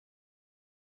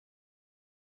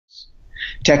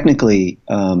Technically,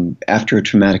 after a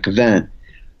traumatic event,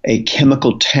 a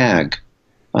chemical tag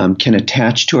can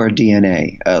attach to our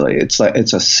DNA.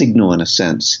 It's a signal in a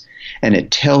sense, and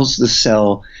it tells the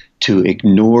cell to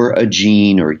ignore a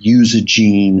gene or use a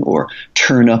gene or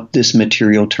turn up this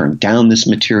material, turn down this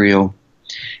material.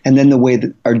 And then the way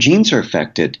that our genes are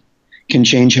affected can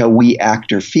change how we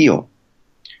act or feel.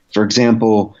 For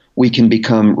example, we can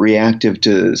become reactive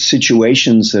to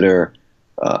situations that are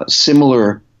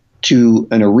similar to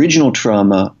an original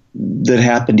trauma that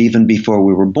happened even before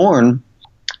we were born,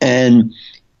 and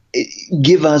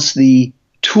give us the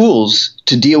tools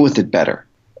to deal with it better.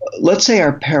 Let's say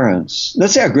our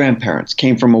grandparents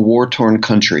came from a war-torn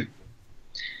country,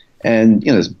 and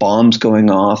there's bombs going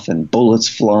off and bullets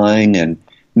flying and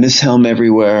mishelm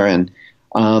everywhere, and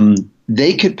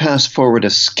they could pass forward a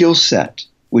skill set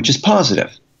which is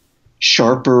positive: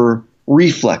 sharper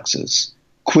reflexes,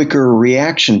 quicker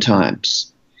reaction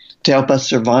times, to help us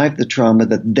survive the trauma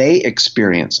that they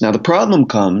experience. Now, the problem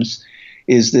comes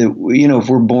is that, if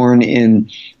we're born in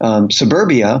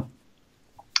suburbia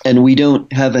and we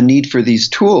don't have a need for these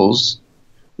tools,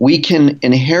 we can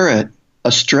inherit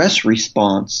a stress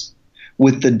response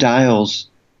with the dials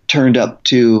turned up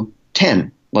to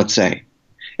 10, let's say,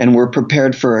 and we're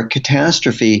prepared for a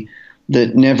catastrophe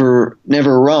that never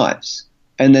arrives.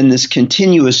 And then this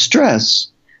continuous stress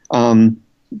can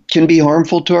be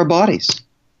harmful to our bodies.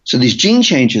 So these gene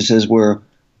changes, as we're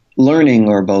learning,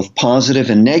 are both positive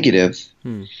and negative,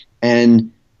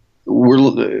 and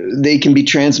they can be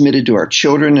transmitted to our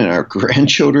children and our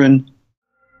grandchildren.